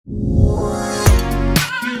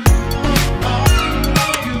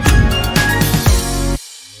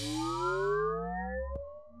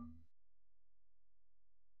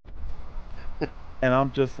And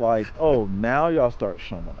I'm just like, oh, now y'all start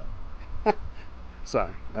showing up.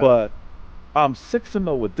 Sorry. But I'm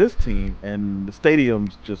 6-0 with this team, and the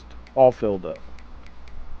stadium's just all filled up.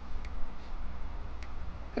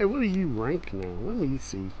 Hey, what are you ranked now? Let me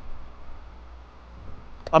see.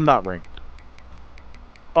 I'm not ranked.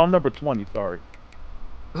 I'm number 20, sorry.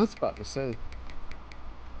 I was about to say.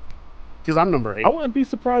 Because I'm number 8. I wouldn't be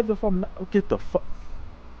surprised if I'm not. Get the fuck.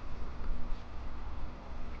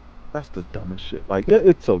 That's the dumbest shit. Like,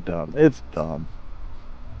 it's so dumb. It's dumb.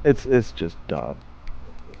 It's just dumb.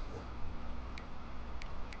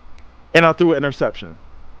 And I threw an interception.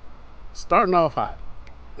 Starting off hot.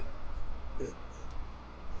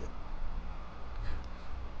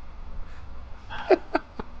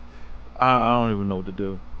 I don't even know what to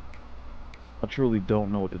do. I truly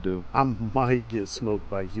don't know what to do. I might get smoked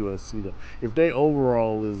by USC though. If they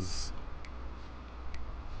overall is,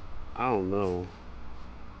 I don't know.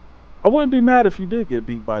 I wouldn't be mad if you did get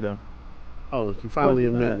beat by them. Oh, you finally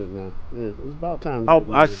Wouldn't be admitted it now. Yeah, it was about time.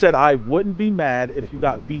 I said I wouldn't be mad if you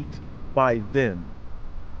got beat by them.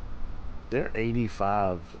 They're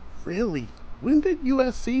 85. Really? When did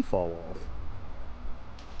USC fall off?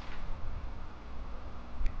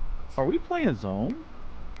 Are we playing zone?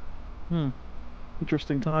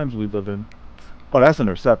 Interesting times we live in. Oh, that's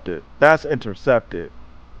intercepted. That's intercepted.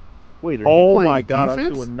 Wait, are you Oh playing my god, I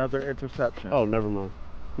defense? threw another interception. Oh, never mind.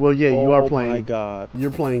 Well, yeah, you are playing. Oh my god.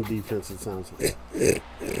 You're playing defense, it sounds like.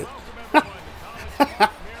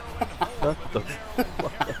 What the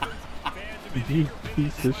fuck? You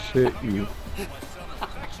piece of shit, you.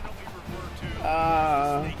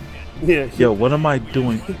 Yeah. Yo, what am I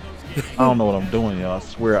doing? I don't know what I'm doing, y'all. I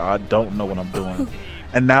swear I don't know what I'm doing.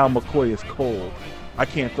 And now McCoy is cold. I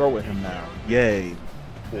can't throw at him now. Yay.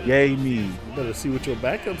 Yay me. You better see what your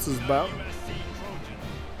backups is about.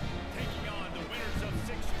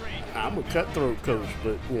 I'm a cutthroat coach,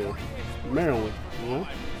 but Maryland,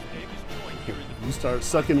 you start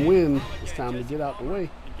sucking wind, it's time to get out the way.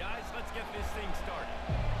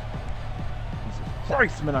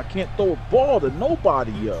 Christ, man, I can't throw a ball to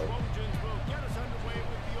nobody, yo.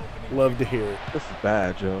 Love to hear it. This is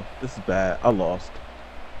bad, yo. This is bad. I lost.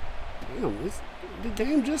 Damn, the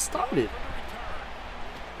game just started.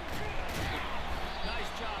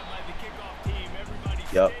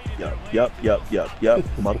 Yup.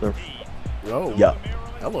 Mother. Oh. Yup.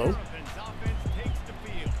 Hello.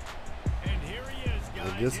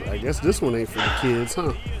 I guess this one ain't for the kids,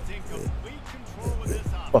 huh?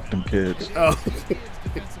 Fuck them kids. Oh.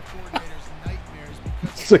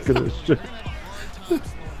 Sick of this shit.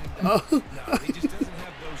 Oh.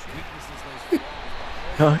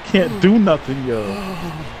 I can't do nothing, yo.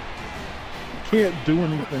 Can't do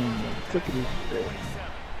anything. I'm sick of this shit.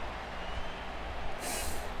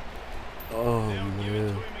 Oh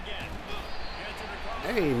man.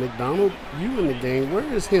 Hey McDonald, you in the game. Where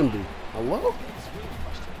is Hemby? Hello?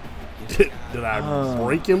 Did I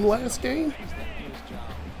break him last game?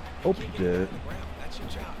 Hope you did.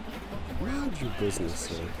 Mind your business,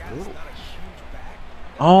 sir.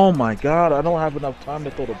 Oh my god, I don't have enough time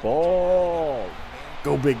to throw the ball.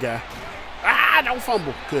 Go big guy. Ah, don't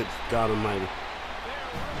fumble. Good God almighty.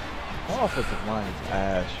 My offensive line is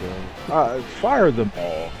ass, yo. Fire them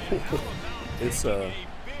all. It's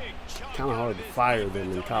kind of hard to fire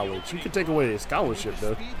them in college. You could take away their scholarship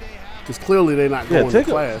though, because clearly they're not going to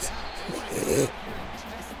class.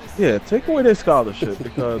 Yeah, take away their scholarship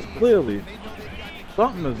because clearly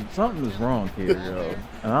something is wrong here, yo,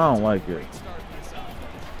 and I don't like it.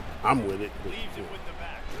 I'm with it.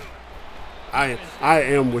 I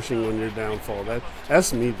am wishing on your downfall.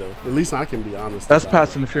 That's me though. At least I can be honest. That's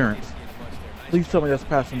pass interference. Please tell me that's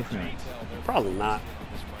pass interference. Probably not.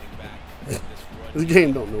 This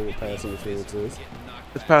game don't know what pass interference is.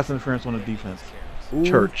 It's pass interference on the defense. Ooh,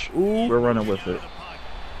 Church. ooh. We're running with it.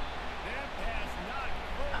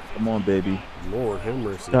 Come on, baby. Lord have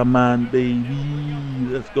mercy. Come on,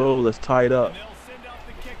 baby. Let's go. Let's tie it up.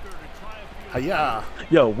 Hiya.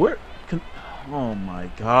 Yo, oh my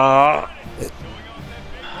god.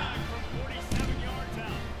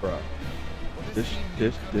 Bro. This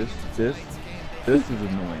is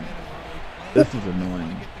annoying. This is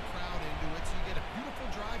annoying.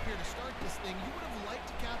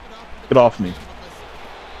 Get off me.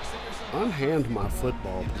 Unhand my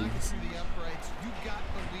football, please.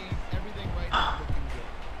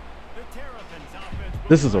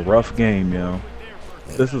 This is a rough game, yo.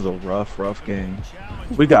 This is a rough game.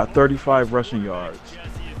 We got 35 rushing yards.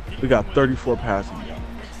 We got 34 passing yards.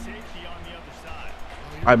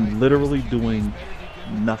 I'm literally doing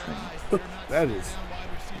nothing. That is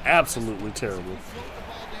absolutely terrible.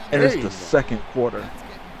 And it's the second quarter.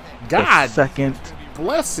 God, the second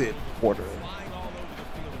bless it. quarter.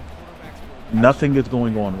 Nothing is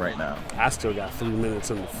going on right now. I still got 3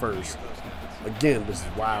 minutes in the first. Again, this is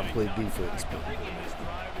why I play defense.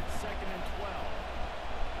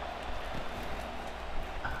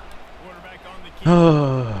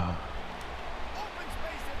 I'm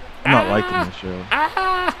not liking this, yo.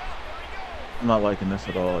 I'm not liking this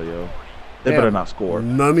at all, yo. They better not score.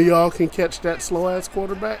 None of y'all can catch that slow-ass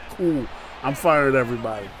quarterback? Cool. I'm firing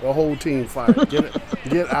everybody. The whole team fired.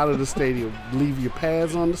 Get out of the stadium. Leave your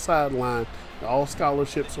pads on the sideline. All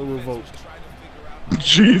scholarships are revoked.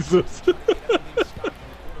 Jesus.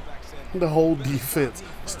 The whole defense.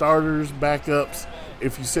 Starters, backups.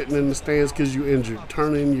 If you're sitting in the stands because you injured,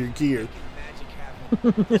 turn in your gear.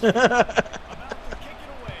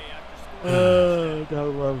 Gotta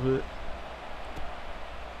love it.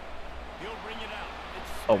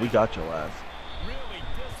 Oh, we got your ass.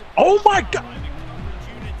 Oh my God!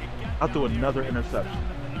 I threw another interception.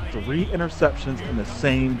 3 interceptions in the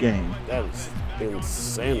same game. That is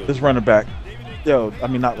insane. This running back, yo, I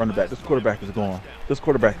mean not running back. This quarterback is gone. This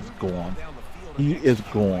quarterback is gone. He is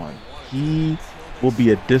gone. He will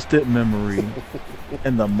be a distant memory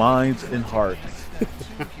in the minds and hearts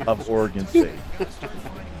of Oregon State.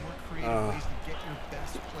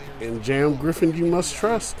 And Jam Griffin, you must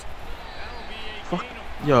trust. Fuck,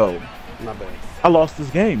 yo. Not bad. I lost this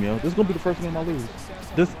game, yo. This is gonna be the first game I lose.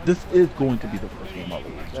 This is going to be the first game I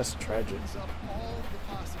lose. That's tragic.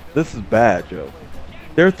 This is bad, yo.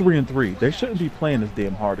 They're 3-3. They shouldn't be playing this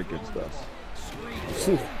damn hard against us.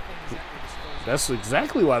 That's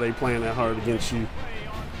exactly why they playing that hard against you.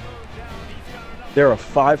 They're a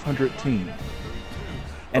 500 team,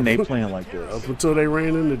 and they playing like this. Up until they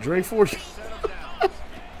ran into Dre Force.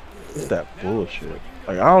 It's that bullshit.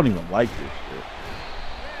 Like, I don't even like this shit.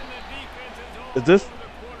 Is this?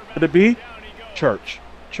 Could it be? Church.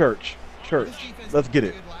 Let's get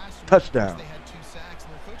it. Touchdown.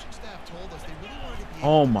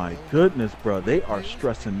 Oh my goodness, bro. They are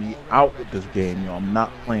stressing me out with this game, yo. I'm not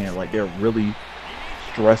playing. Like, they're really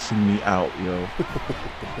stressing me out, yo.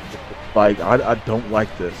 Like, I don't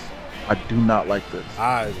like this. I do not like this.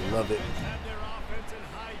 I love it.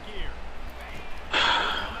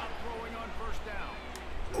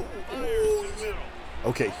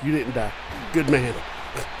 Okay, you didn't die. Good man.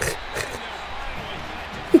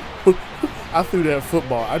 I threw that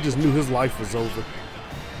football. I just knew his life was over.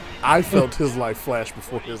 I felt his life flash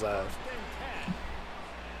before his eyes.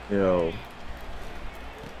 Yo.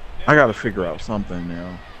 I gotta figure out something,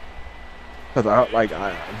 yo. Cause I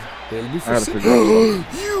gotta figure out something.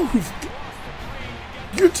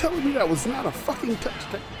 You're telling me that was not a fucking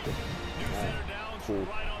touchdown? Cool.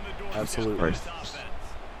 Absolutely.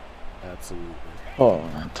 Absolutely. Oh,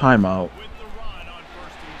 timeout.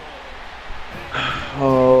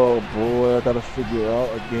 Oh boy, I gotta figure out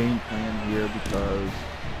a game plan here because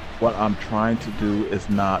what I'm trying to do is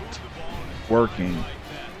not working.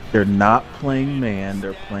 They're not playing man,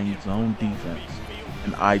 they're playing zone defense.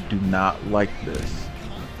 And I do not like this.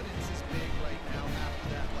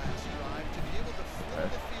 Okay.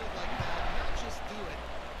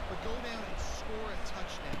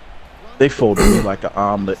 They folded me like an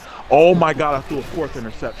omelet. Oh my God, I threw a 4th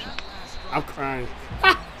interception. I'm crying.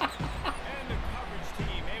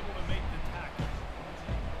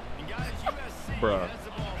 Bruh.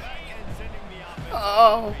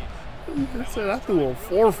 Oh, I said I threw a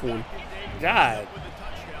 4th one. God.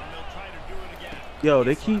 Yo,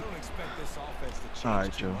 they keep. All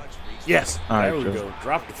right, Joe. Yes. All right, there we Joe. go.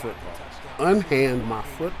 Drop the football. Unhand my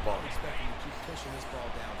football.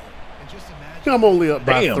 I'm only up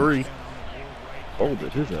by 3.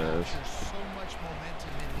 Folded his ass.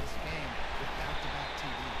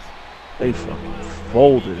 They fucking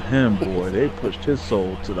folded him, boy. They pushed his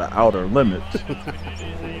soul to the outer limits.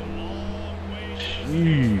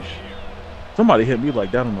 Sheesh. Somebody hit me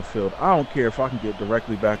like that on the field. I don't care if I can get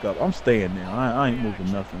directly back up. I'm staying there. I ain't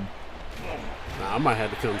moving nothing. Nah, I might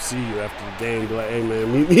have to come see you after the game. Be like, hey,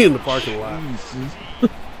 man, meet me in the parking lot.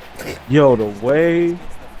 Yo, the way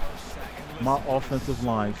my offensive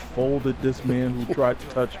line folded this man who tried to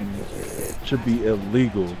touch me should be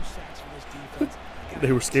illegal.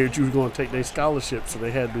 They were scared you were going to take their scholarship, so they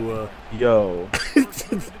had to. Yo.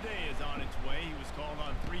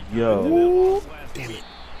 Yo. Damn it.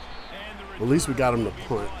 Well, at least we got him to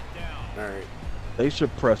punt. All right. They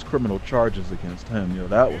should press criminal charges against him. Yo,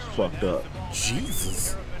 that was fucked up.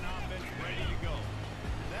 Jesus.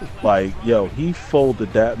 Like, yo, he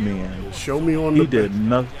folded that man. Show me on He did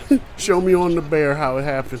nothing. Show me on the bear how it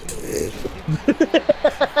happened.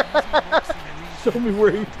 Show me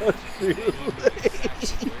where he touched you.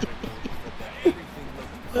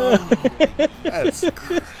 That's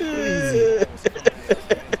crazy.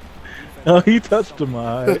 No, he touched him,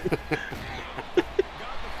 all right.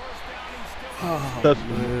 Touched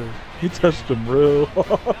him. He touched him real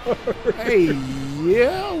hard. Hey,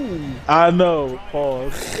 yo. I know.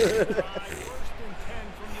 Pause.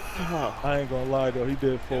 I ain't gonna lie though, he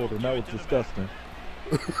did fold him. That was disgusting.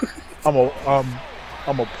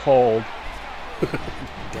 I'm appalled.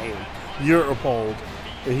 Damn, you're appalled,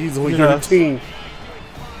 and he's on your team.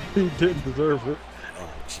 He didn't deserve it. Oh,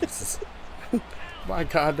 Jesus. My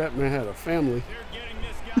God, that man had a family.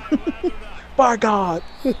 By God,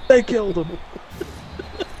 they killed him.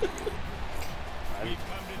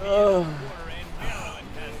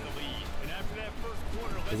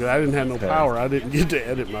 Because I didn't have no power, I didn't get to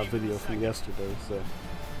edit my video from yesterday. So,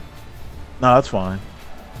 no, that's fine.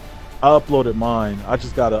 I uploaded mine. I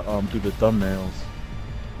just gotta do the thumbnails.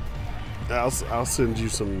 I'll send you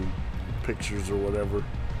some pictures or whatever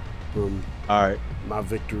from my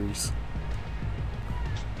victories.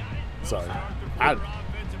 Sorry, I'm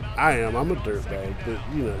a dirtbag, but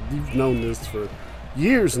you know you've known this for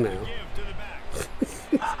years now.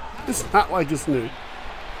 It's not like it's new.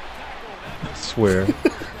 I swear.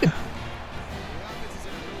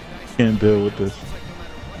 Can't deal with this.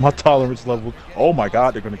 My tolerance level. Oh my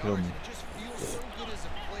God, they're gonna kill me.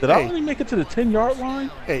 Did I only make it to the 10-yard line?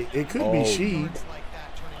 Hey, it could be she.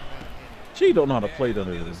 She don't know how to play none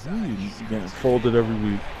of this. He's getting folded every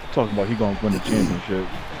week. Talking about he gonna win the championship.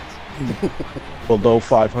 Below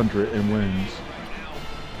 500 and wins.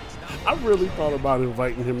 I really thought about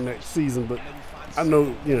inviting him next season, but I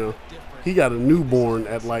know, you know, he got a newborn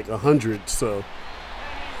at like 100, so.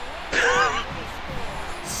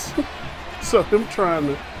 So him trying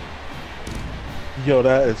to. Yo,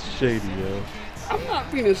 that is shady, yo. I'm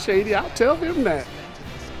not being shady. I'll tell him that.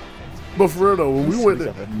 But for real though, when we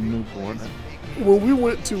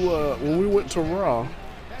went to Raw,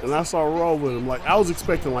 and I saw Raw with him, like I was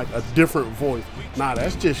expecting like a different voice. Nah,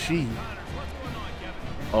 that's just she.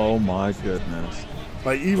 Oh my goodness.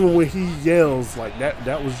 Like even when he yells, like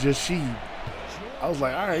that was just she. I was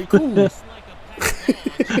like, all right, cool.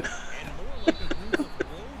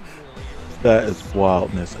 That is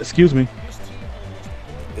wildness. Excuse me.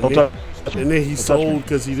 And then he sold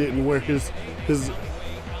because he didn't wear his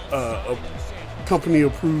company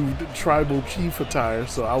approved tribal chief attire,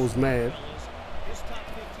 so I was mad.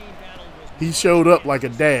 He showed up like a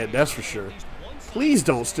dad, that's for sure. Please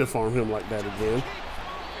don't stiff arm him like that again.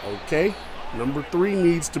 Okay, number 3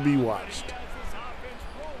 needs to be watched.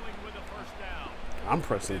 I'm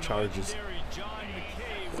pressing charges.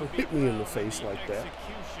 Don't hit me in the face like that.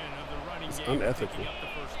 It's unethical.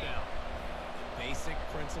 Basic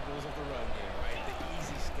principles of the run game, right? The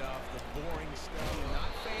easy stuff, the boring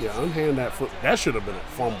stuff. Yeah, unhand that foot. That should have been a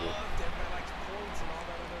fumble.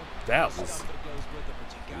 That was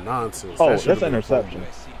nonsense. Oh, that's an interception.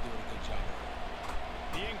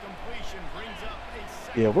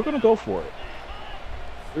 Yeah, we're going to go for it.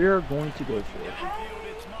 We're going to go for it.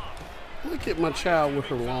 Look at my child with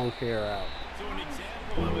her long hair out.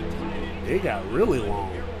 It got really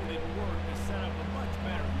long.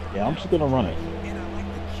 Yeah, I'm just going to run it.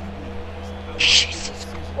 Jesus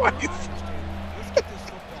Christ.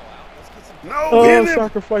 No,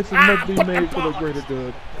 sacrifices must be made for the greater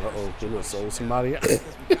good. Uh-oh, they must sold somebody out.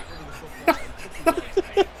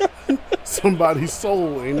 Somebody's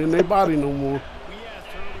soul ain't in their body no more.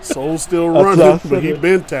 Soul's still running, but he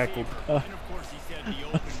been tackled.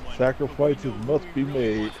 Sacrifices must be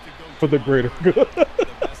made for the greater good. Oh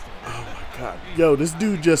my God. Yo, this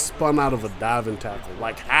dude just spun out of a diving tackle.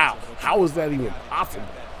 Like how? How is that even possible?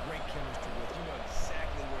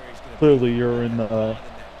 Clearly you're in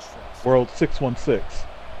World 616.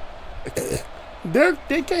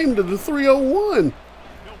 They came to the 301.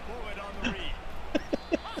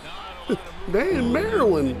 They in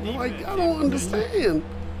Maryland. Like, I don't understand.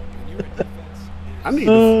 I need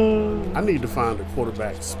to find a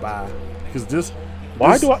quarterback spy because this.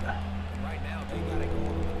 Why do I?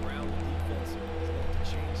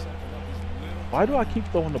 Why do I keep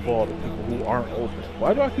throwing the ball to people who aren't open?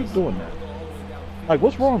 Why do I keep doing that? Like,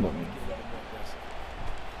 what's wrong with me?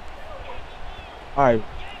 All right,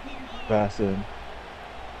 pass in.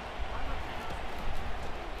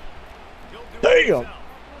 Damn.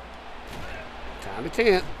 Kinda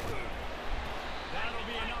can't.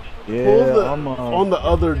 Yeah, on the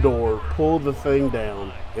other door, pull the thing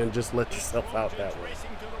down and just let yourself out that way.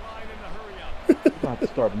 I'm about to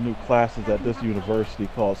start new classes at this university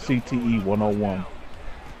called CTE 101.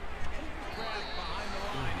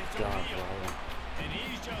 God,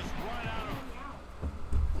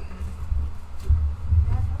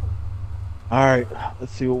 All right,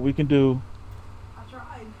 let's see what we can do. I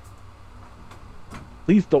tried.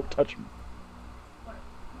 Please don't touch me.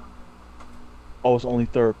 Oh, it's only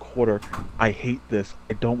third quarter. I hate this.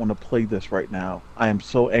 I don't want to play this right now. I am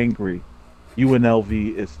so angry.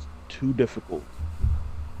 UNLV is too difficult.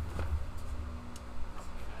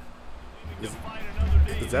 Is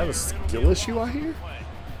that a skill issue I hear?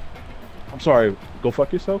 I'm sorry. Go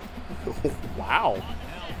fuck yourself. Wow.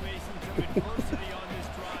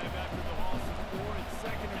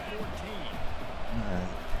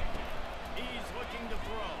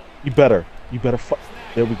 You better. You better fuck.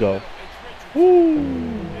 There we go. Woo.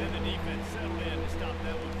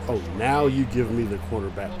 Oh, now you give me the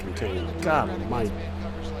quarterback container. God almighty.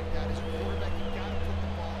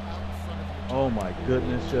 Oh my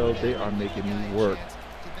goodness, yo. They are making me work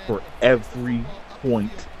for every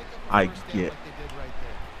point I get.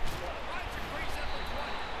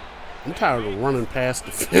 I'm tired of running past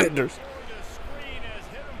defenders.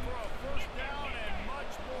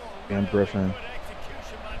 Jam Griffin.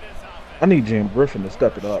 I need Jam Griffin to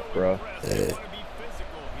step it up, bro.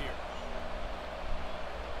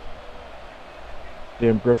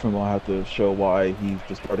 Jam Griffin will have to show why he's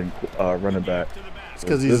the starting running back. It's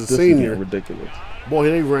because he's This a is senior. ridiculous.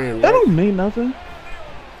 Boy, they ran That right. don't mean nothing.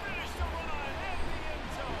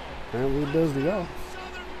 Apparently it does to y'all.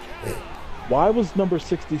 Why was number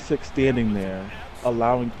 66 standing there,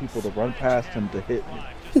 allowing people to run past him to hit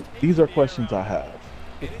me? These are questions I have.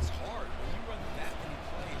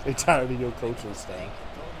 They tired of your coaching style.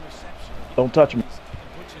 Don't touch me.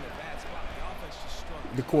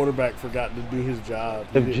 The quarterback forgot to do his job.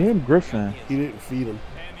 If Jam Griffin, He didn't feed him.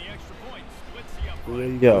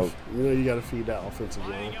 Yo. You got to feed that offensive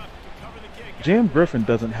line. Jam Griffin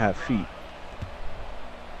doesn't have feet.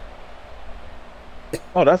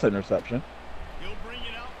 Oh, that's an interception.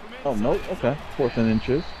 Oh no, okay. 4th and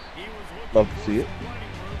inches. Love to see it.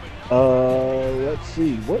 Let's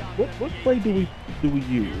see. What play do we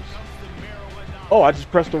use? Oh, I just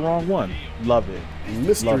pressed the wrong one. Love it.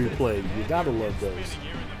 Mystery Love it. play. You got to love those.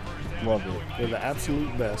 Love it. They're the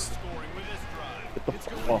absolute best. Get the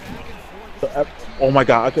fuck off me. Oh my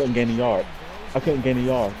god, I couldn't gain a yard. I couldn't gain a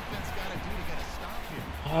yard.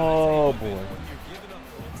 Oh boy.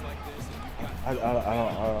 I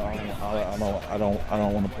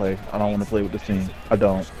don't want to play. I don't want to play with this team. I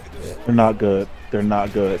don't. They're not good. They're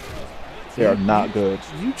not good. They are not good.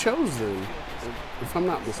 You chose them, if I'm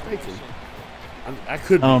not mistaken. I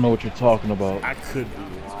could. I don't know what you're talking about. I could be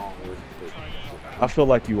wrong. I feel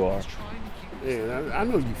like you are. Yeah, I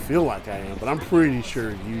know you feel like I am, but I'm pretty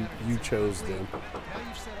sure you chose them.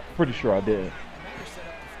 Pretty sure I did.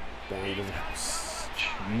 Dang it.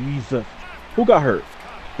 Jesus. Who got hurt?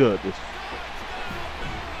 Good.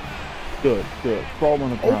 Good. Crawl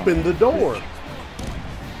on the ground. Open the door.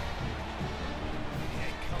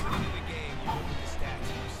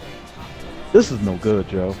 This is no good,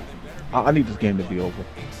 Joe. I need this game to be over.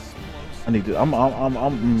 I need to. I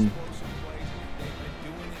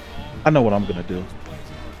know what I'm gonna do.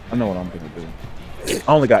 I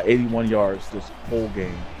only got 81 yards this whole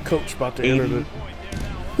game. Coach about to enter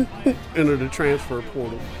the transfer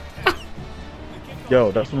portal.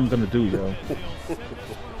 Yo, that's what I'm gonna do, yo.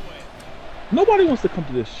 Nobody wants to come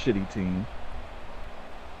to this shitty team.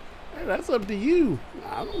 Hey, that's up to you.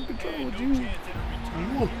 I don't control what you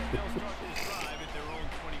want.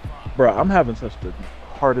 Bruh, I'm having such the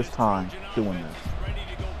hardest time doing this.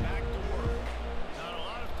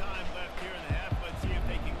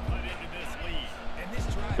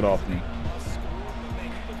 Get off me.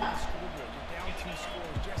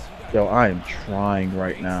 Yo, I am trying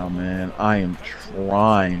right now, man. I am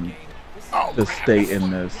trying to stay in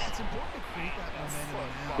this.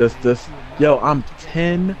 Yo, I'm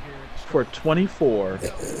 10 for 24,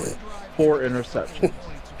 4 interceptions.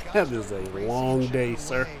 That is a long day,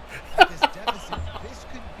 sir.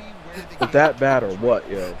 Is that bad or what,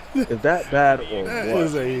 yo? Is that bad or That what?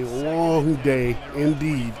 is a long day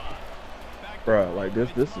indeed. Bruh, like this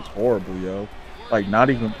is horrible, yo. Like not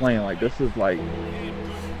even playing, like this is like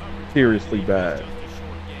seriously bad.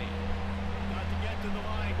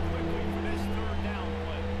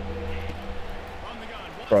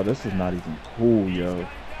 Bro, this is not even cool, yo.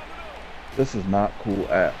 This is not cool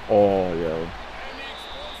at all, yo.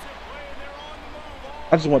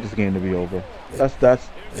 I just want this game to be over. That's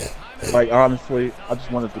like honestly, I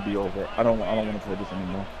just want it to be over. I don't want to play this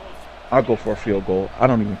anymore. I'll go for a field goal. I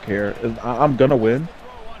don't even care. I'm gonna win,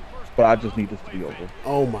 but I just need this to be over.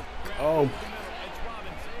 Oh my. Grab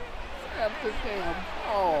the damn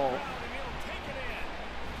ball.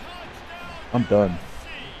 I'm done.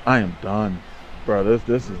 I am done, bro.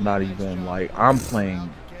 This is not even like I'm playing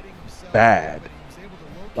bad.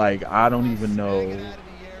 Like, I don't even know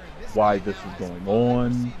why this is going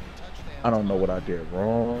on. I don't know what I did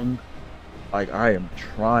wrong. Like, I am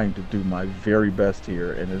trying to do my very best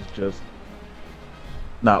here, and it's just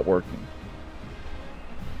not working.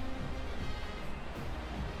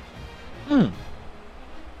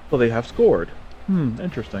 So they have scored.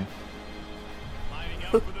 Interesting.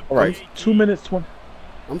 All right, 2 minutes 20.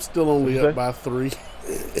 I'm still only up by 3.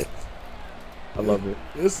 I love it.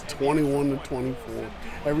 It's 21-24.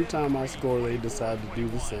 Every time I score, they decide to do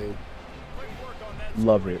the same.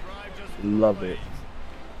 Love it. Love it.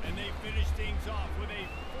 And they finish things off with a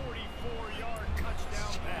 44-yard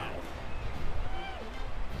touchdown pass.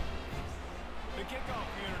 The kickoff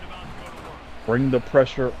unit about to go to work. Bring the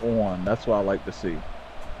pressure on. That's what I like to see.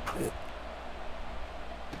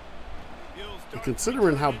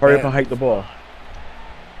 Considering how Hurry up and bad, hike the ball.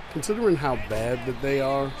 considering how bad that they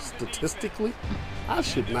are statistically, I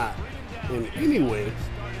should not, in any way,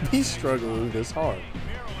 be struggling this hard.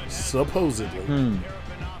 Supposedly.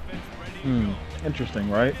 Interesting,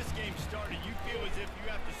 right?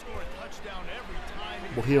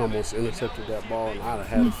 Well, he almost intercepted that ball, and I'd have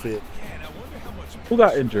had a fit. Who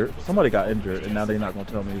got injured? Somebody got injured, and now they're not going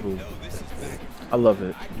to tell me who. I love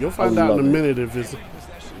it. You'll find out in a minute if it's the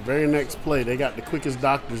very next play. They got the quickest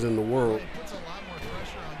doctors in the world.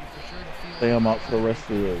 Stay I'm out for the rest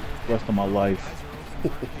of my life.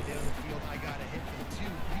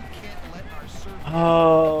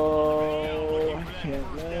 Oh, I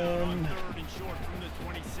can't win.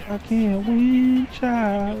 I can't win,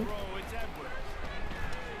 child.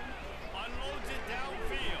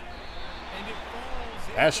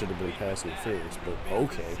 That should have been pass interference, but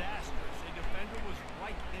okay.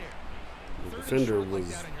 The defender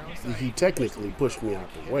was, he technically pushed me out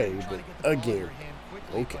the way, but again,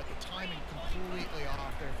 okay.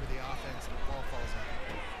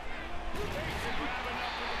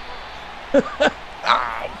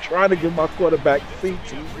 I'm trying to give my quarterback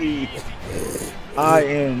CTE. I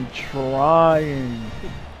am trying.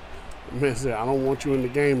 Man said, I don't want you in the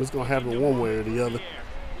game. It's going to happen one way or the other.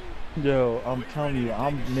 Yo, I'm telling you,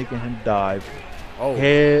 I'm making him dive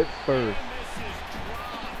head first.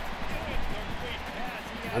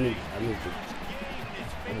 I need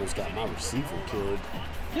to, almost got my receiver killed.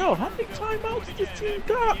 Yo, how many timeouts this team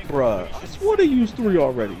got, bruh? I swore they used 3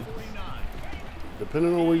 already.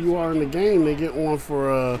 Depending on where you are in the game, they get one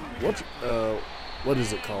for, what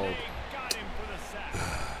is it called?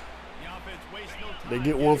 They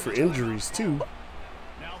get one for injuries, too.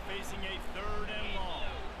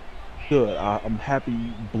 Good. I'm happy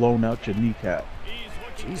you blown out your kneecap.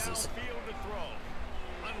 Jesus.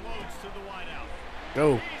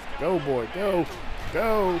 Go. Go, boy. Go.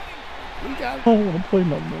 Go. We got I don't want to play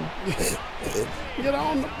no more. Get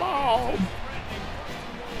on the ball.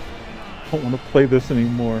 I don't want to play this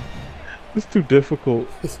anymore. It's too difficult.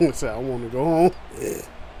 I want to go home.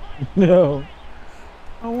 No.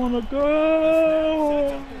 I want to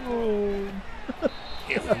go.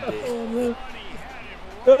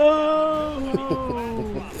 Go.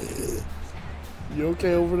 You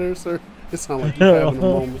okay over there, sir? It sounds like you're having a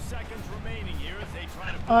moment.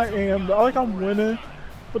 I am. Like I'm winning,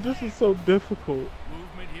 but this is so difficult.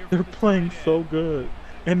 They're playing so good,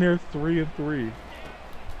 and they're 3-3.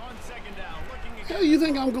 Hell, you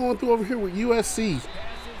think I'm going through over here with USC?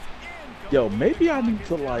 Yo, maybe I need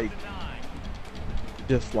to like,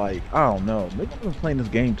 just like, I don't know. Maybe I've been playing this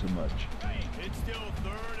game too much.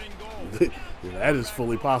 That is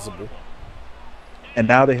fully possible. And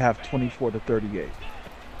now they have 24-38.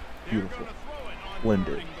 Beautiful.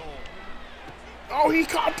 Blended. Oh, he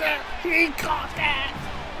caught that! He caught that!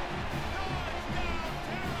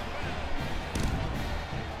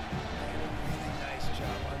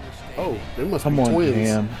 Oh, they must be twins.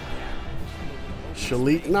 Jam.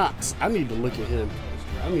 Shalik Knox. I need to look at him.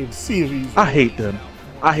 I need to see if he's... I hate them.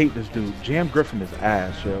 I hate this dude. Jam Griffin is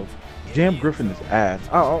ass, yo. Jam Griffin is ass.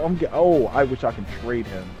 I wish I could trade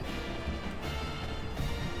him.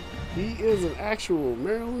 He is an actual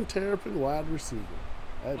Maryland Terrapin wide receiver.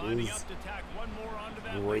 That is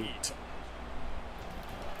great.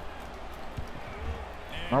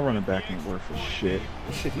 My running back ain't worth a shit.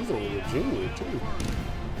 Shit, he's only a junior, too.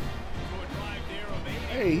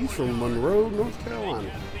 Hey, he's from Monroe, North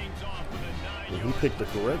Carolina. And he picked the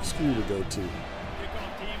correct school to go to.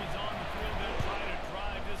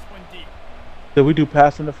 Did we do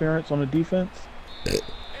pass interference on the defense?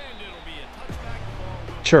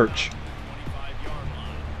 Church.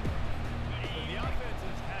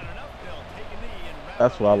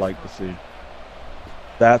 That's what I like to see.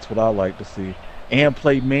 That's what I like to see. And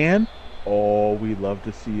play man. Oh, we love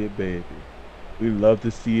to see it, baby. We love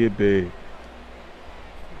to see it big.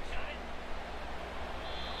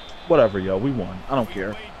 Whatever, yo. We won. I don't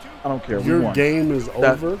care. I don't care. We Your won. game is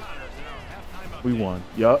over. We won.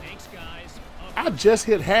 Yup. I just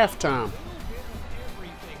hit halftime.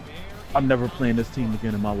 I'm never playing this team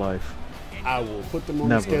again in my life. I will put them on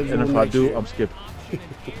the Never. schedule. And if I next do, year. I'm skipping.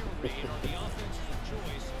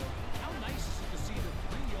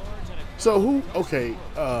 So who? Okay.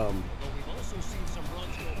 What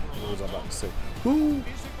was I about to say? Who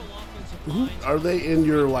are they in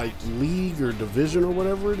your like league or division or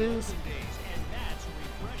whatever it is?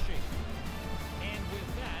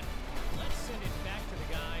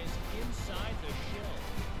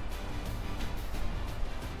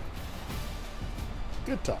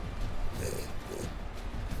 Good talk.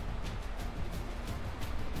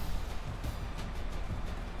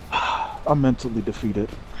 I'm mentally defeated.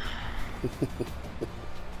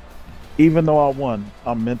 Even though I won,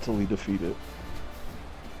 I'm mentally defeated.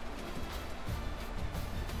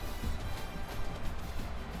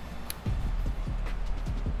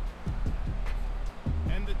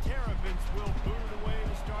 And the Terrapins will boot it away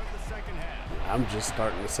to start the second half. I'm just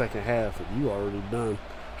starting the second half, and you already done.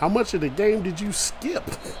 How much of the game did you skip?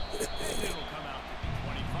 It'll come out to be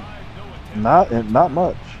 25, no attempt. Not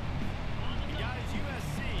much. The guys,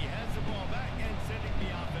 USC has the ball back and sending the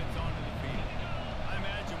offense onto the field. I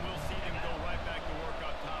imagine we'll see them go right back to work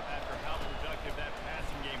up top after how productive that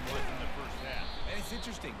passing game was in the first half. And it's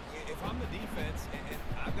interesting. If I'm the defense and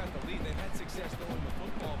I've got the lead, they've had success throwing the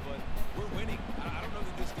football, but we're winning. I don't know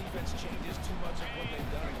that this defense changes too much of what they've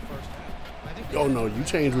done in the first half. Oh no, you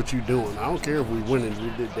change what you're doing. I don't care if we win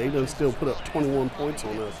it. They done still put up 21 points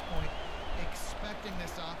on us. Expecting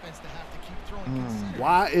this offense to have to keep throwing consistently.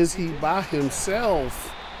 Why is he by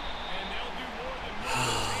himself?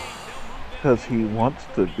 Because he wants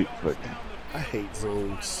to be. I hate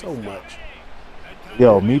zone so much.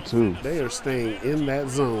 Yo, me too. They are staying in that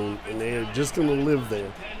zone, and they are just going to live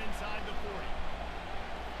there.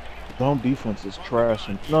 Zone defense is trash.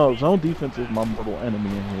 And no, zone defense is my mortal enemy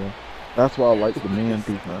in here. That's why I like the man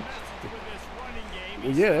defense.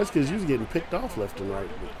 Well, yeah, that's because you was getting picked off left and right.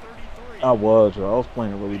 I was, yo. I was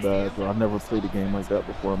playing really bad, bro. I never played a game like that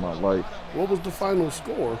before in my life. What was the final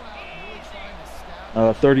score?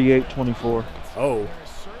 38-24. Oh,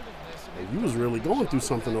 hey, you was really going through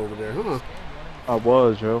something over there, huh? I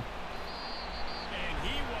was, yo.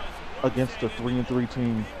 Against a 3-3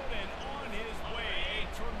 team.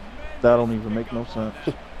 That don't even make no sense.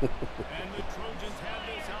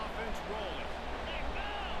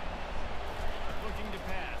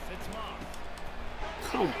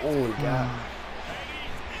 Come on, guy.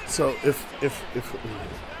 So if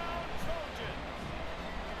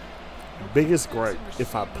biggest gripe,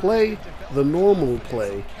 if I play the normal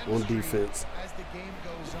play on defense,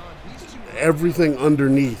 everything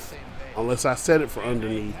underneath, unless I set it for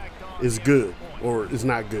underneath, is good or is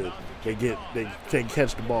not good. They can't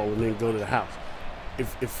catch the ball and then go to the house.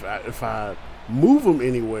 If I move them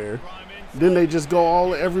anywhere, then they just go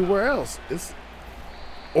all everywhere else.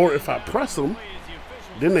 Or if I press them,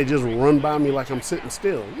 then they just run by me like I'm sitting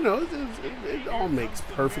still. You know, it all makes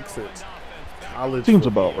perfect sense. College Seems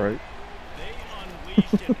football. about right.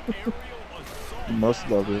 You must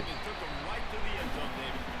love it.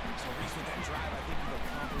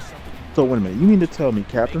 So wait a minute, you mean to tell me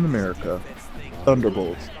Captain America,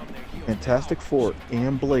 Thunderbolts, Fantastic Four,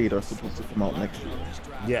 and Blade are supposed to come out next year?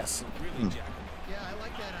 Yes.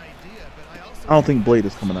 I don't think Blade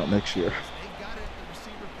is coming out next year.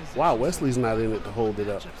 Wow, Wesley's not in it to hold it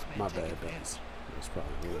up. My bad, guys. That's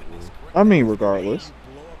probably it, man. I mean, regardless,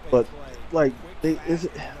 but like they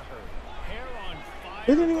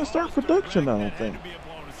didn't even start production. I don't think.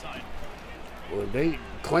 Well, they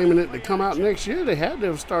claiming it to come out next year. They had to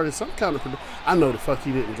have started some kind of production. I know the fuck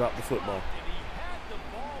he didn't drop the football.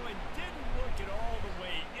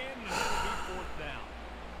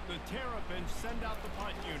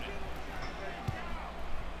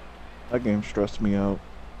 That game stressed me out.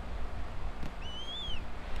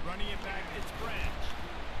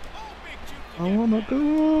 I wanna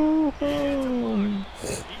go home.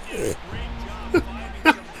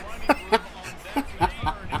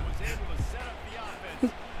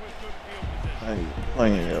 Hey,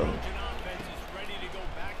 playing yo.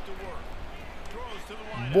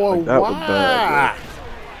 Boy, Like, that why? was bad,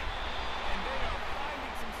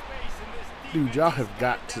 Dude, y'all have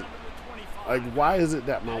got to. Like, why is it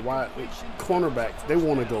that my wide cornerbacks, they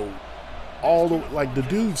want to go all the, like, the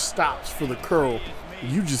dude stops for the curl,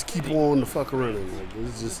 you just keep on the fuck running. Like,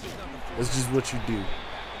 it's just what you do.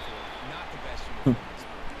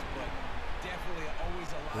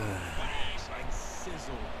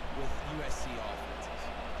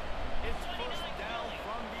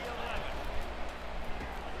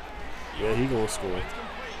 Yeah, he gonna score.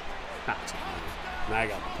 Now I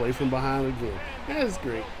got to play from behind again. That's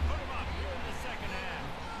great.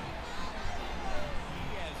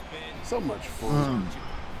 So much fun.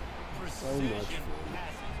 So much fun.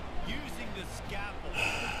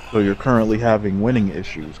 So you're currently having winning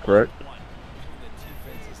issues, correct?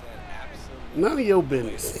 None of your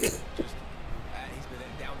business.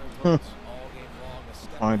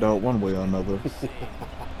 Find out one way or another.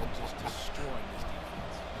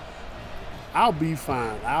 I'll be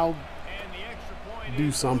fine. I'll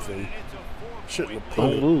do something. Shouldn't have Don't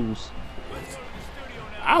punted. lose.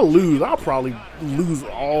 I'll lose. I'll probably lose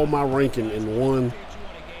all my ranking in one.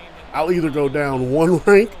 I'll either go down one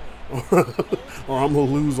rank or I'm going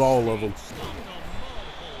to lose all of them.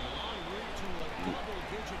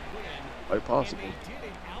 Quite possible.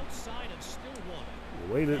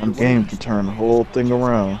 The way that- One game can turn the whole thing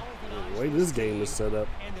around. the way this game is set up.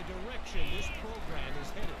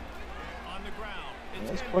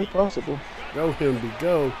 That's quite possible. Go, Hemby,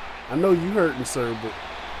 go. I know you hurting, sir, but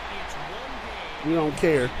we don't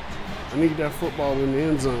care. I need that football in the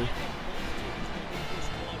end zone.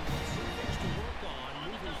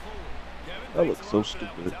 That looks so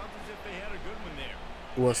stupid.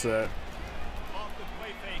 What's that?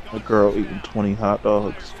 A girl eating 20 hot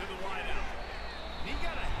dogs.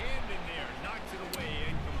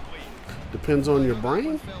 Depends on your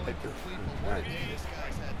brain. Right. This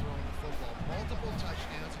guy's had throwing the football multiple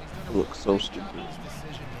touchdowns, and he's done a Looks so really good stupid. job with his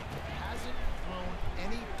decision making. Hasn't thrown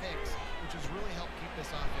any picks, which has really helped keep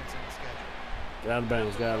this offense on the schedule. Get out of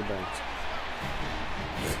bounds, get out of bounds.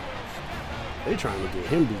 They trying to get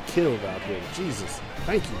Hemby killed out there. Jesus.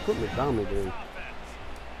 Thank you. Put McDonald in. And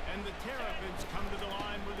the Terrapins come to the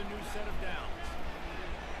line with a new set of downs.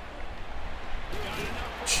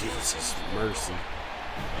 Jesus mercy.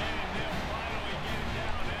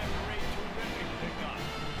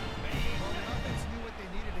 Offense knew what they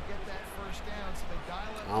needed to get that first down, so they dial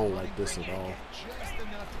up I don't the like this running at game all. and get just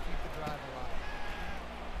enough to keep the drive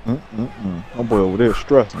alive. My boy over there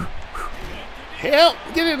stressing. Help!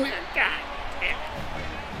 Get in there. God damn.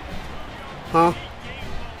 Huh?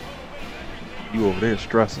 You over there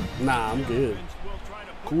stressing. Nah, I'm good.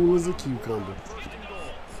 Cool as a cucumber.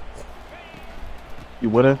 You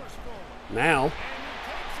winning? Now,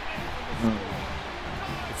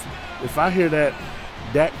 if I hear that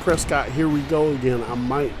Dak Prescott, here we go again, I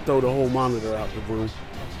might throw the whole monitor out the room.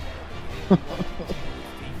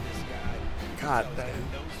 God damn.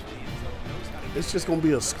 It's just going to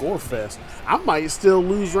be a score fest. I might still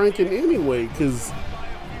lose ranking anyway because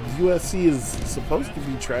USC is supposed to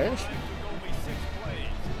be trash.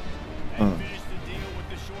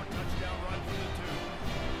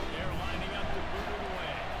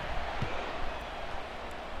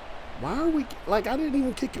 Why are we, like, I didn't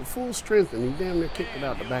even kick it full strength and he damn near kicked it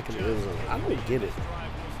out the back of the end zone. I don't get it.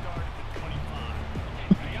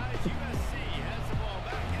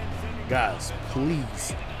 Guys,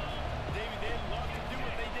 please.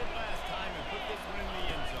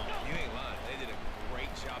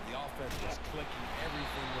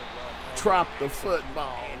 Drop the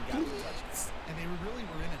football. Please. And they really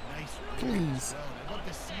were in a nice rhythm Please. as well. I'd love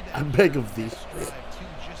to see that. I beg of thee. Drive, too.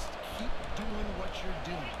 Just keep doing what you're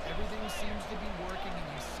doing. Everything seems to be working, and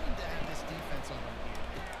you seem to have this defense on the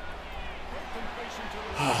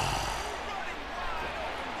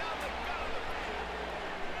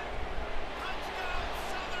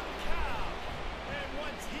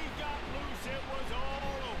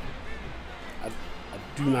I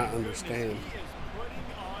do not understand.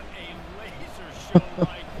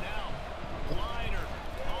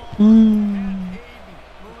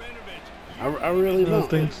 I really don't.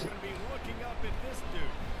 Things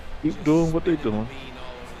keep doing what they're doing.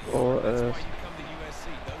 Or ass.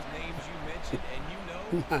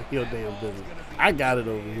 Not your damn business. I got it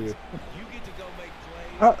over here.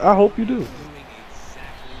 I hope you do.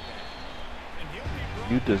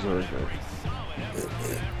 You deserve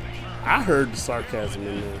it. I heard the sarcasm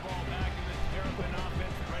in there.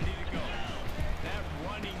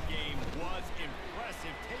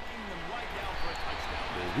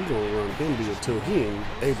 We're going to run Hemby until he ain't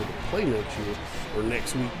able to play next year or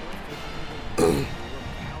next week. So on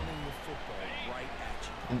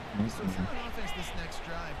offense this next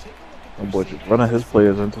drive, take a look at My boy just running his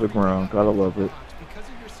players into the ground. Gotta love it. because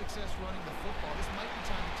of your success running the football. This might be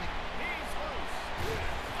time to take.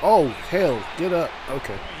 Oh, hell. Get up.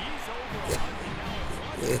 Okay.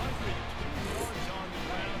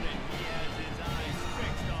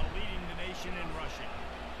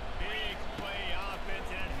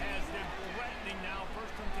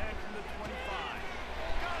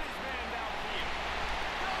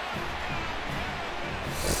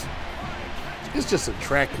 It's just a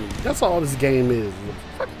track meet. That's all this game is. A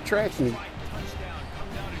fucking track meet. Touchdown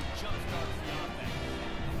comes out and jumpstarts the offense.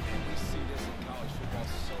 We see this in college football,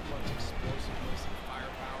 so much explosiveness and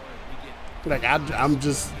firepower. And we get Like, I'm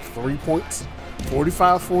just 3 points,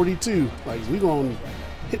 45-42. Like, we gonna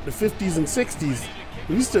hit the 50s and 60s.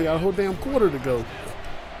 We still got a whole damn quarter to go.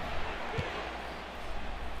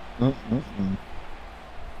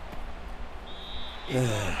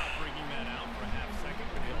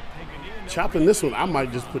 Chopping this one, I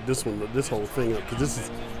might just put this whole thing up because this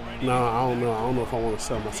is. No, I don't know. I don't know if I want to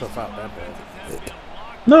sell myself out that bad.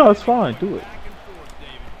 No, it's fine. Do it.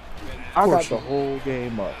 I got course the you- whole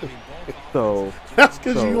game up. So That's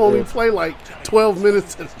because you only play like 12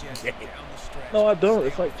 minutes of the game. no, I don't.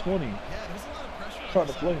 It's like 20. Yeah, there's a lot of pressure on Trying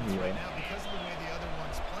to this play offense me, right man. now because of the way the other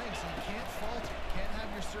one's playing, so you can't fault it. Can't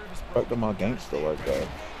have your service Back broken. to my You gotta gangster stay like that.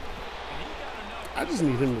 I just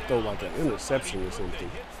need him to throw like an interception or something.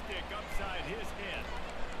 Man,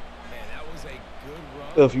 that was a good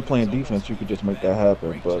run. If you're playing defense, you could just make that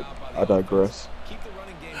happen. But I digress. Keep the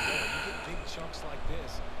running game going. You get big chunks like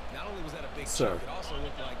this. Not only was that a big Sir. chunk, it also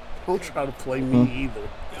looked like Don't try to play me either.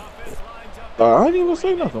 I didn't even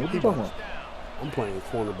say nothing. What you talking about? I'm playing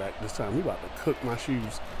cornerback this time. He about to cook my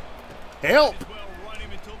shoes. Help! Run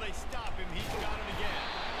him until they stop him. He's got it again.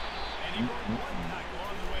 And he broke one tackle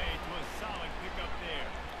on the way to a solid pickup there.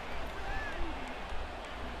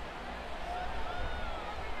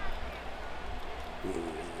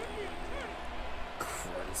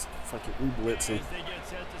 Christ. Fucking we blitzing. As they get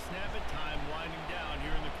set to snap it, time winding down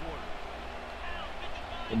here in the quarter.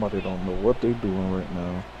 Somebody don't know what they're doing right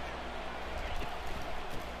now.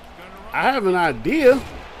 I have an idea.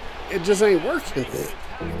 It just ain't working.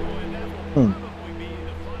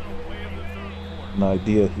 An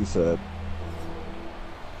idea, he said.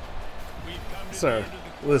 Sir,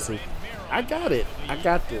 listen. I got it. I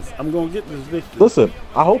got this. I'm going to get this victory. Listen,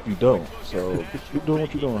 I hope you don't. So keep doing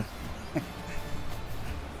what you're doing.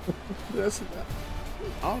 That's,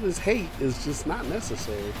 all this hate is just not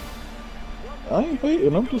necessary. I ain't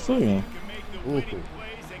hating. I'm just saying. Mhm.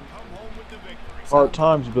 Hard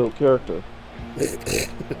times build character.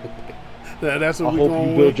 That's I what hope we're you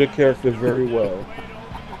going build with. your character very well.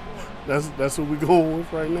 That's what we're going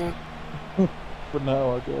with right now. For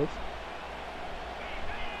now, I guess.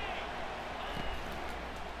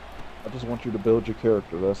 I just want you to build your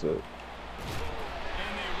character. That's it.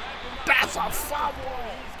 That's a foul.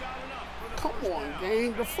 Come on,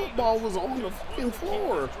 gang. The football was on the fucking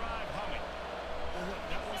floor. That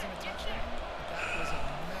wasn't a touchdown. That was a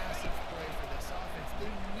massive play for this offense. They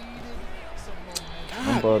needed some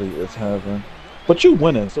momentum. Somebody is having. But you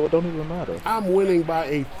winning, so it don't even matter. I'm winning by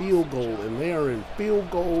a field goal, and they are in field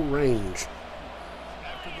goal range.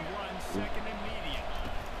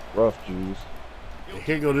 Rough Jews. And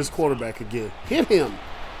here go this quarterback again. Hit him.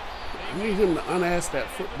 I need him to unass that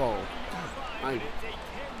football. Like,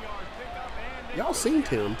 y'all seen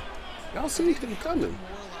him. Y'all seen him coming.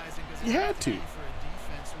 Demoralizing because You had to. for a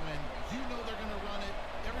defense when you know they're going to run it.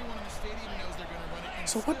 Everyone in the stadium knows they're going to run it. And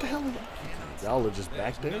So what the hell? Y'all are just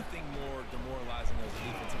back there. nothing more demoralizing as a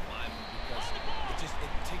defensive lineman because it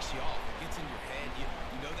takes you off. It gets in your head. You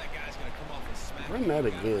know that guy's going to come off and smack Run you. that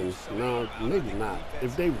You gotta again. move so No, around maybe that not. defense.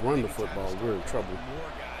 If they run the Many football, times we're in trouble.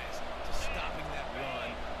 More guys to stopping that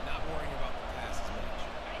run, not worrying about the pass as much.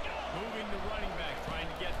 Moving the running back, trying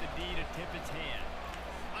to get the D to tip its hand.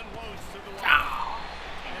 Unloads to the right.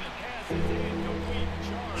 And the pass is incomplete.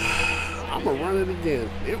 Charge. I'm going to run it again.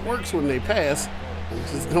 It works when they pass. It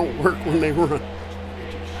just don't work when they run.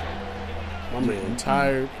 My man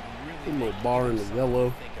tired. A little bar in the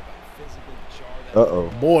yellow. Uh-oh.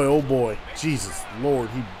 Boy, oh boy. Jesus, Lord.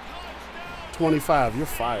 He 25. You're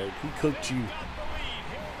fired. He cooked you.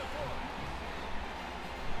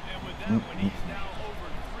 And with that one, he's now over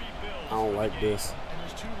 3 bills. I don't like this. And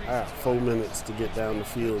there's two reasons I got 4 minutes to get down the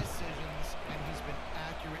field. decisions, and he's been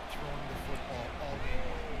accurate throwing the football all game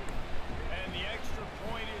long. And the extra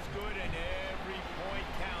point is good, and every point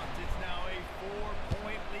counts. It's now a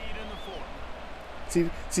 4-point lead in the fourth.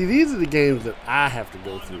 See, these are the games that I have to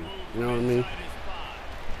go through. You know what I mean?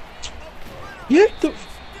 Yeah.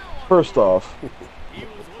 First off, He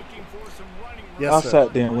was looking for some running room. Yes, I sir.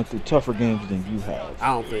 sat there and went through tougher games than you have. I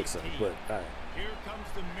don't think so, but all right. Here comes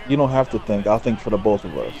the You don't have to think. I'll think for the both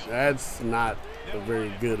of us. That's not a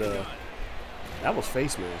very good. That was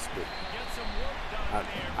face mask, but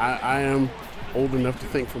I am old enough to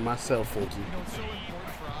think for myself, Funky. You know, it's so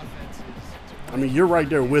important for offenses to I mean, you're right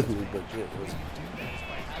there with me, but yeah, do that is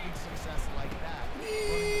by having success like that,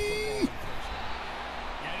 running the football on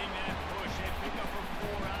first down. Getting that push and pick up a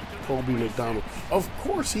 4 out to the Kobe McDonald. Of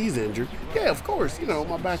course he's injured. Yeah, of course. You know,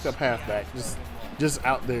 my backup halfback. Just just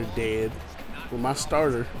out there dead. For my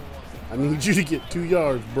starter, I need you to get 2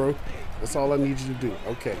 yards, bro. That's all I need you to do.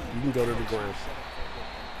 Okay, you can go to the ground.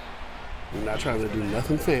 I'm not trying to do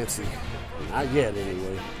nothing fancy. Not yet,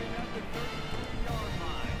 anyway.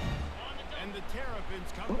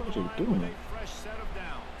 What are you doing? Well,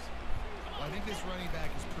 I think this running back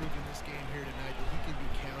has proven this game here tonight that he can be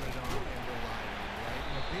counted on and relied on, right?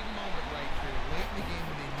 In a big moment right here, late in the game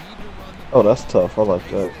when they need to run the Oh, that's tough. I like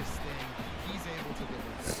that. this thing, he's able to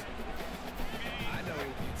deliver. I know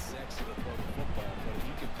it means sex to throw the football, but if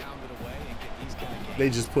you can pound it away and get these guys. They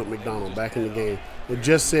just put McDonald back in the game. It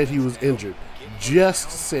just said he was injured. Just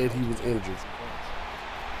said he was injured.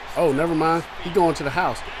 Oh, never mind. He going to the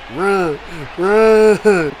house. Run,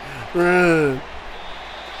 run, run.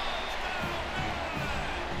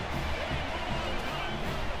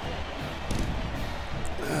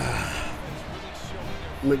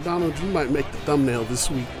 McDonald, you might make the thumbnail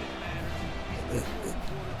this week.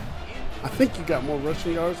 I think you got more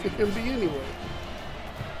rushing yards than him be anyway.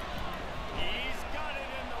 He's got it,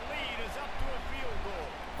 and the lead is up to a field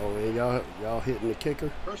goal. Oh, and y'all hitting the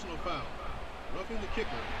kicker? Personal foul. Roughing the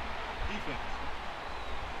kicker. Defense.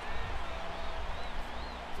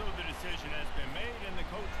 So the decision has been made, and the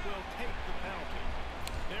coach will take the penalty.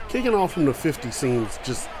 Kicking off from the 50 seems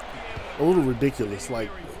just a little ridiculous. Like,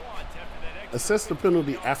 assess the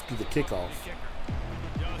penalty after the kickoff.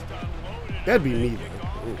 That'd be me,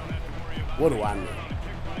 though. Ooh. What do I know?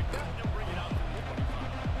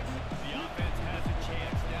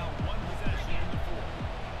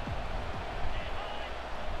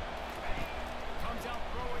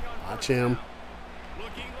 Watch him.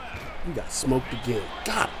 You got smoked again.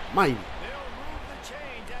 God almighty.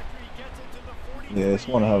 Yeah, it's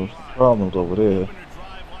one of having problems over there.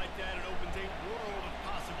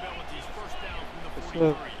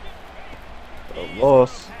 A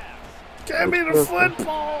loss. Give me the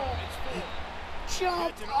football.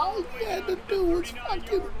 Jump. All you had to do was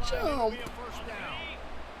fucking jump.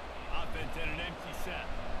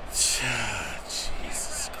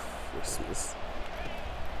 Jesus Christmas.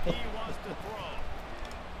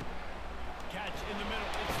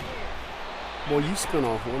 Boy, you spin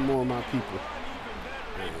off one more of my people.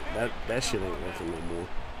 Man, that shit ain't working no more.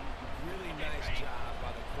 Really nice job by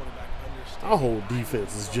the quarterback understanding. Our whole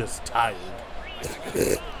defense is just tired.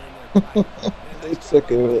 They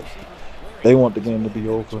sick of it. They want the game to be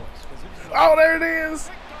over. Oh, there it is.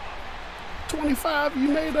 25, you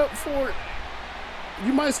made up for it.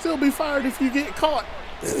 You might still be fired if you get caught.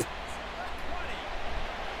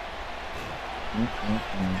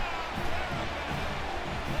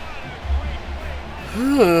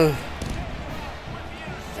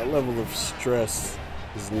 That level of stress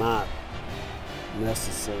is not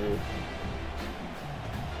necessary.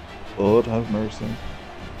 Lord have mercy.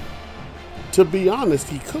 To be honest,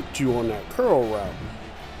 he cooked you on that curl route.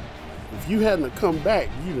 If you hadn't have come back,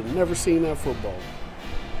 you'd have never seen that football.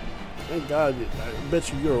 Thank God, I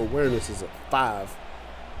bet you your awareness is a 5.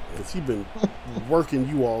 Because he's been working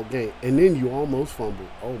you all game. And then you almost fumbled.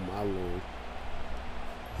 Oh, my Lord.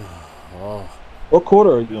 Oh. What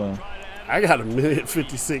quarter are you in? I got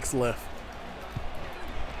 1:56 left.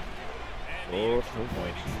 Lord have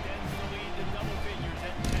mercy.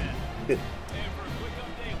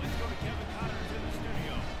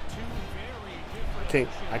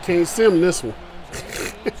 I can't sim this one.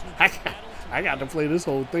 I got to play this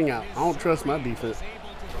whole thing out. I don't trust my defense.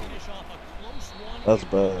 That's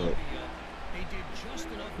bad.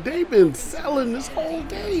 They've been selling this whole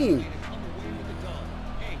game.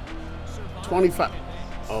 25.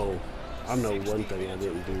 Oh, I know one thing I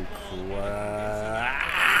didn't do.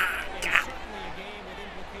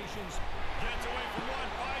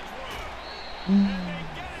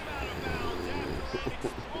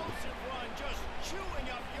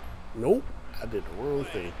 Nope, I did the wrong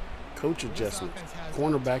thing. Coach adjustment,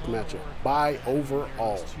 cornerback matchup, buy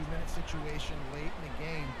overall. 2-minute situation late in the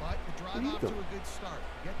game, but the drive off to a good start.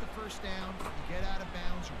 You get the first down, you get out of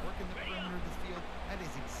bounds, you work in the perimeter of the field. That is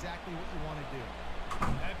exactly what you want to do.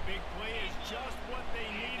 That big play is just what they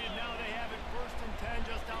needed. Now they have it 1st and 10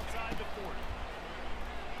 just outside the 40.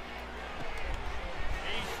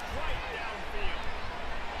 A strike downfield.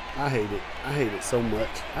 I hate it. I hate it so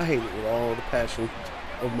much. I hate it with all the passion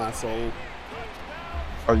of my soul.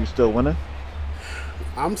 Are you still winning?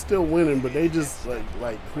 I'm still winning, but they just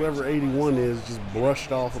like whoever 81 is just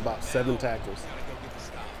brushed off about 7 tackles.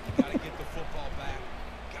 Gotta get the football back.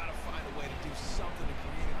 Gotta find a way to do something to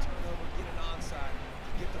create a turnover, get an onside,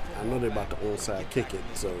 get the football I know they're about back. to onside kick it,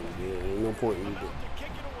 so yeah, ain't no point in you doing.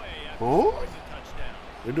 Kick it away after Huh? scoring the touchdown.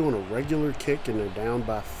 They're doing a regular kick and they're down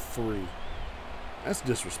by 3. That's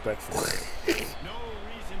disrespectful. No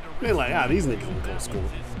reason to They're like, these niggas ain't gonna score.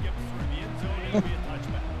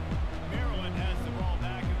 Maryland has the ball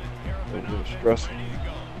back in the Terrapin little offense stressful. ready to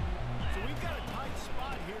go. So we've got a tight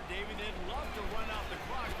spot here, David. They'd love to run out the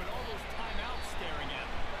clock, but all those timeouts staring at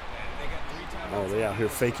them. They got 3 timeouts. Oh, they out here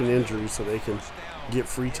faking injuries so they can get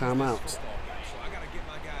free timeouts. So I got to get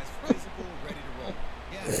my guys physical, ready to roll.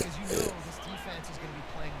 Yeah, because you know this defense is going to be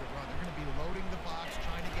playing the run. They're going to be loading the box,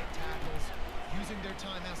 trying to get tackles, using their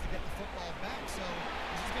timeouts to get the football back. So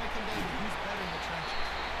this is going to come down to who's better in the trenches.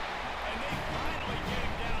 And they finally get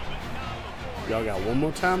him down, but not before. Y'all got one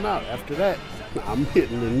more timeout. After that, I'm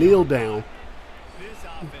hitting the kneel down. This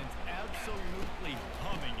offense absolutely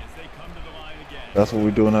humming as they come to the line again. That's what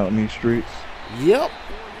we're doing out in these streets. Yep. 4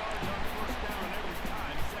 yards on first down every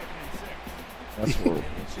time, 2nd and 6. That's what.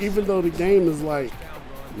 Even though the game is like,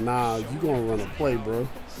 nah, you gonna run a play, bro.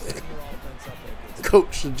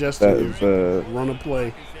 Coach suggested That you is run a play.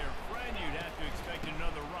 Is their friend, you'd have to expect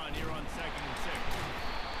another run here on 2nd and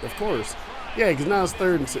 6. Of course. Yeah, because now it's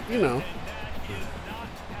 3rd and 6. You know,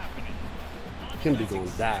 him be gonna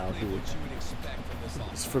die out here.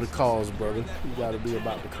 It's for the cause, brother. You gotta be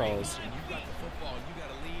about the cause. You got the football, you got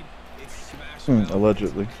to lead. It's smash.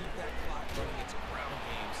 Allegedly. Keep that clock running. It's a ground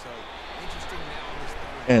game. So interesting now in this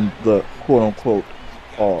third And the quote unquote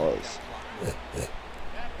pause. That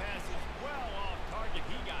pass is well off target.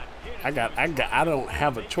 He got hit. I don't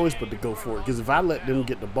have a choice but to go for it. Because if I let them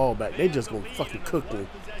get the ball back, they just gonna fucking cook me.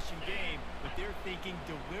 Possession game, but they're thinking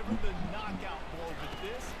deliver the knockout blow, but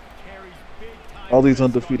this carries big time. All these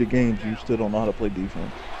undefeated games, you still don't know how to play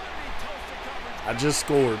defense. I just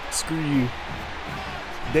scored. Screw you.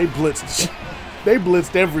 They blitzed. They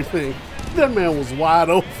blitzed everything. That man was wide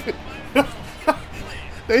open.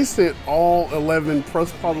 They sent all 11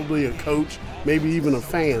 plus probably a coach, maybe even a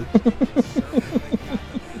fan.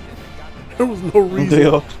 There was no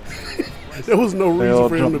reason. There was no They reason all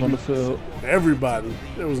for him jumped to on be. the field. Everybody.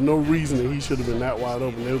 There was no reason that he should have been that wide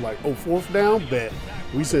open. They were like, oh, 4th down? Bet.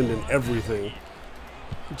 We sending everything.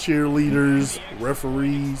 Cheerleaders,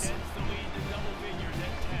 referees.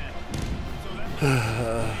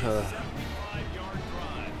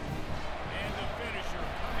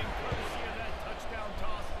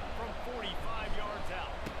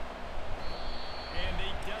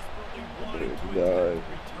 Guys.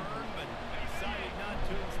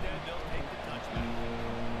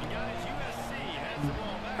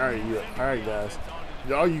 All right, guys.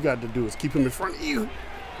 All you got to do is keep him in front of you.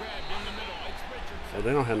 Oh,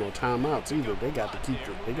 they don't have no timeouts either. They got to keep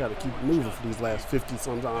it. They got to keep it moving for these last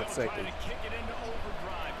 50-some odd seconds.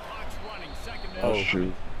 Oh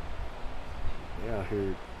shoot! They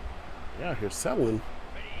out here selling.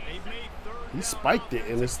 He spiked it,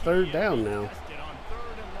 and it's 3rd down now.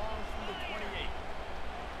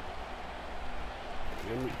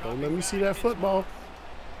 Let me see that football.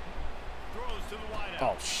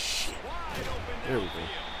 Oh shit! There we go.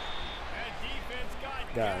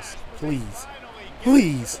 Guys, please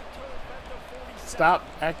stop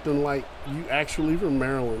acting like you actually from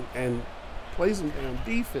Maryland and play some damn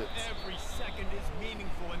defense. Every second is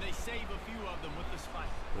meaningful, and they save a few of them with this fight.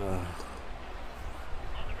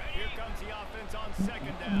 Here comes the offense on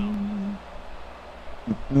 2nd down.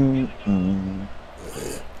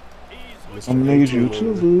 I need you to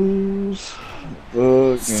lose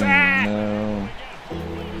the game now.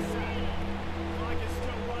 Clock is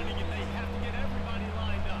still running, and they have to get everybody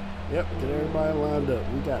lined up. Yep, get everybody lined up.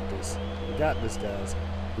 We got this. We got this, guys.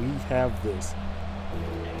 We have this.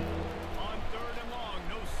 On 3rd and long,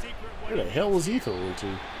 no secret way. Where the hell was he throwing to?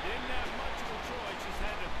 Didn't have much of a choice, just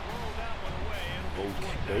had to throw that one away and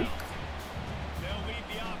Okay. they'll lead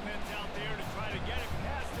the offense out there to try to get it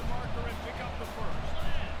past the marker and pick up the first.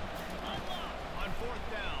 On 4th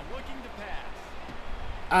down, looking to pass.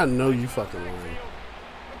 I know you fucking lying.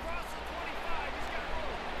 Across the 25, he's got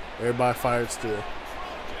room. Everybody fired still. And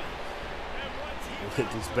once he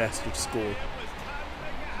Let this bastard score. it was time to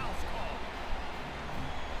make a house call.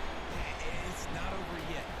 It's not over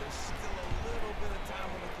yet. There's still a little bit of time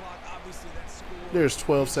on the clock. Obviously, that score. There's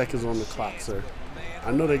 12 seconds on the clock, sir.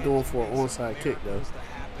 I know they're going for an onside kick, though. To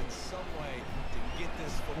happen some way to get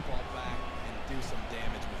this football back and do some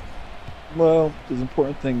damage with it. Well, the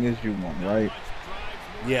important thing is you won, right?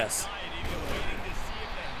 Yes.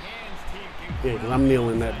 Yeah, because I'm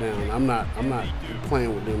kneeling that down. I'm not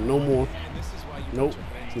playing with them no more. Nope.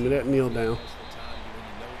 Give me that kneel down.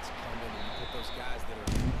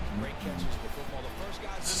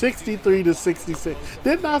 63 to 66.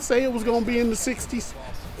 Didn't I say it was going to be in the 60s?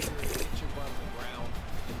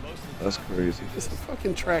 That's crazy. It's a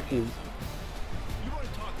fucking track meet. You want to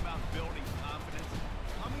talk about building confidence?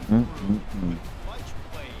 Coming through with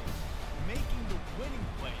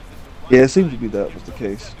Yeah, it seems to be that was the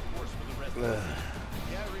case.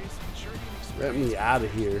 Let me out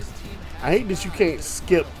of here. I hate that you can't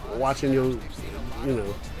skip watching your,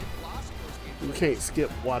 you can't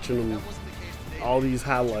skip watching them, all these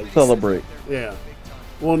highlights. Celebrate. Yeah.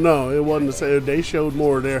 Well, no, it wasn't the same. They showed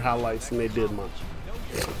more of their highlights than they did mine.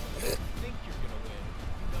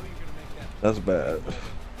 That's bad.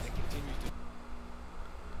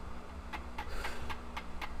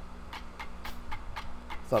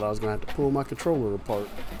 Thought I was going to have to pull my controller apart.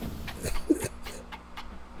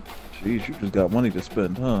 Jeez, you just got money to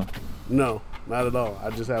spend, huh? No, not at all.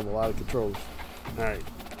 I just have a lot of controllers. All right.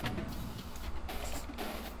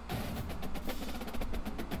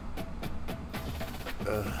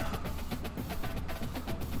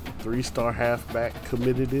 Three-star halfback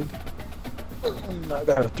committed in. I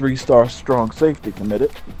got a 3-star strong safety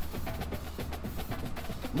committed.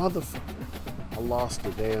 Motherfucker. I lost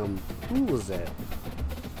a damn... Who was that?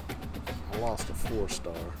 I lost a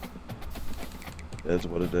 4-star. That's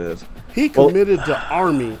what it is. He committed to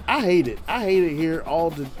Army. I hate it. I hate it here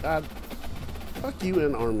all the... fuck you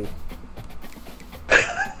and Army.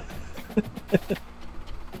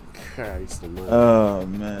 Christ almighty. Oh,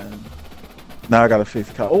 man. Now I got to face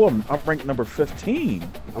Kyle. Oh, I'm ranked number 15.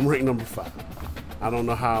 I'm ranked number 5. I don't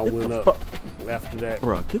know how I went up after that.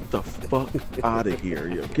 Bro, get the fuck out of here,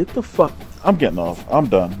 yo. Get the fuck... I'm getting off. I'm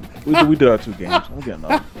done. We did our 2 games. I'm getting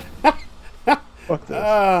off. Fuck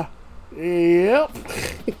this. Yep.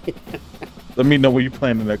 Let me know when you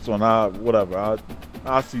playing the next one. Whatever.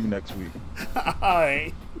 I'll see you next week. All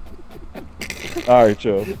right. All right,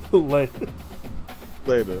 yo. Later.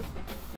 Later.